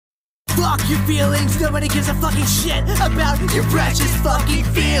Fuck your feelings, nobody gives a fucking shit about your precious fucking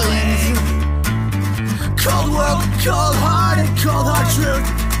feelings. Cold world, cold heart, and cold hard truth,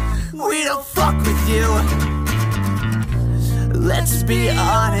 we don't fuck with you. Let's be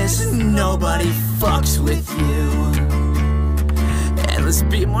honest, nobody fucks with you. And let's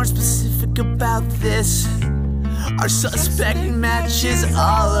be more specific about this. Our suspect matches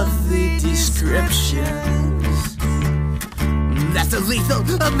all of the descriptions. That's the lethal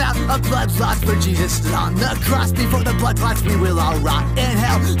amount of blood lost for Jesus on the cross. Before the blood clots, we will all rot in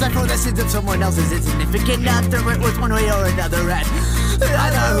hell. Die for the sins of someone else is insignificant. Nothing worth one way or another. And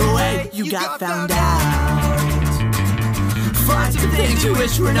either way, you got found out. Find some things you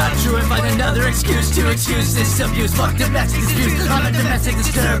wish were not true and find another excuse to excuse this abuse. Fuck domestic disputes, I'm a domestic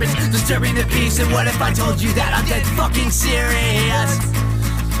disturbance, disturbing the peace. And what if I told you that I'm dead fucking serious?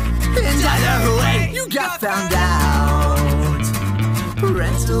 And either way, you got found out.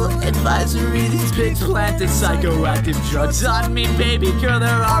 Parental advisory, these pigs planted psychoactive drugs on me, baby girl, there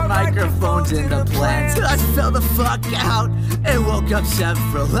are microphones in the plant. I fell the fuck out and woke up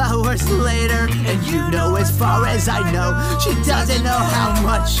several hours later. And you know, as far as I know, she doesn't know how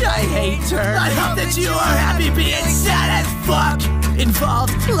much I hate her. I hope that you are happy being sad as fuck.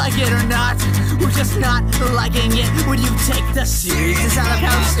 Involved, like it or not, we're just not liking it when you take the seriousness out of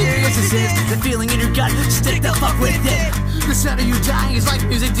how serious this is. The feeling in your gut, stick the fuck with it. The sound of you dying is like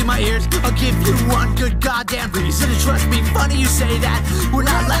music to my ears. I'll give you one good goddamn reason to trust me. Funny you say that, we're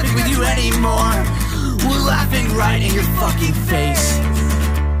not laughing with you anymore. We're laughing right in your fucking face.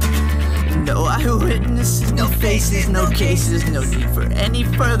 No eyewitnesses, no faces, no cases, no need for any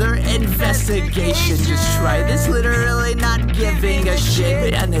further investigation. Just try this, literally not giving a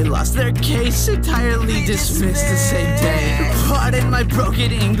shit. And they lost their case, entirely dismissed the same day. Pardon my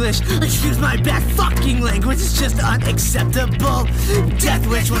broken English, excuse my bad fucking language, it's just unacceptable. Death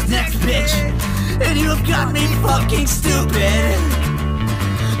Wish was next, bitch, and you have got me fucking stupid.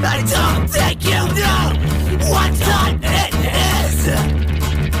 I don't think you know what